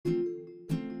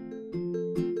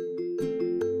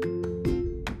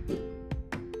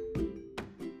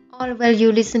All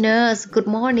value listeners, good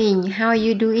morning. How are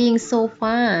you doing so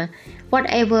far?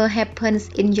 Whatever happens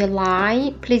in your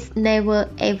life, please never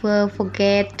ever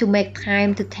forget to make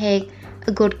time to take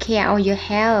a good care of your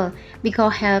health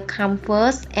because health comes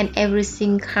first and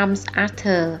everything comes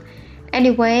after.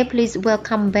 Anyway, please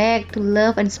welcome back to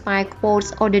Love and Inspire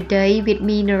Quotes of the Day with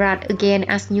me, Narat, again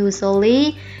as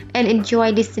usually, and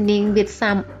enjoy listening with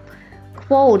some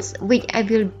quotes which I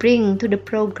will bring to the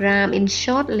program in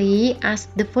shortly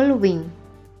as the following.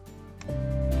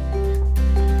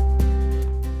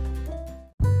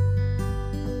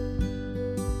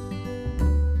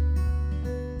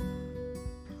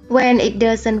 When it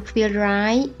doesn't feel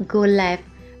right, go left.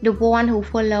 The one who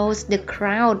follows the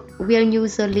crowd will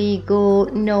usually go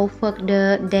no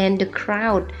further than the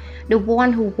crowd. The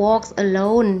one who walks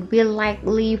alone will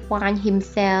likely find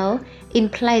himself in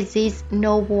places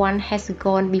no one has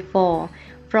gone before.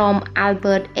 From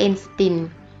Albert Einstein.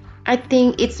 I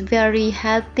think it's very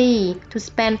healthy to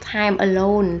spend time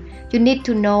alone. You need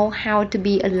to know how to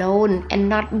be alone and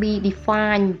not be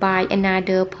defined by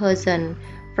another person.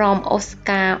 From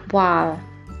Oscar Wilde.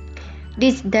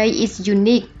 This day is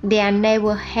unique. There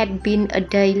never had been a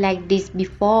day like this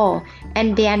before,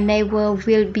 and there never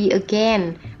will be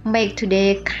again. Make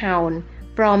today count.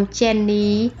 From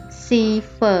Jenny C.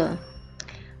 Fur.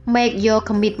 Make your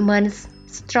commitments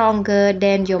stronger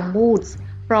than your moods.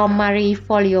 From Marie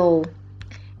Forleo.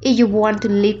 If you want to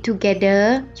live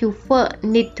together, you first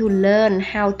need to learn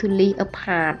how to live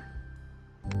apart.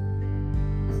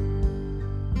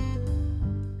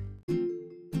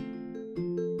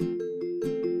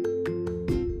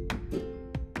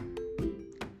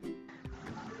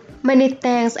 Many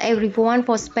thanks everyone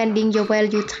for spending your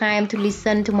valuable time to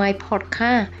listen to my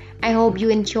podcast. I hope you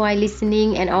enjoy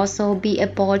listening and also be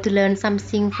able to learn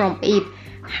something from it.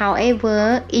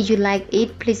 However, if you like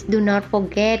it, please do not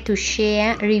forget to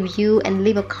share, review and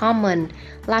leave a comment.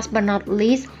 Last but not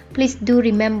least, please do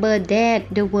remember that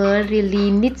the world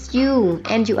really needs you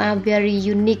and you are very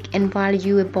unique and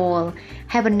valuable.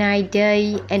 Have a nice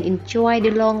day and enjoy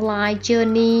the long life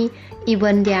journey,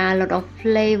 even there are a lot of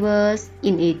flavors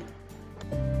in it.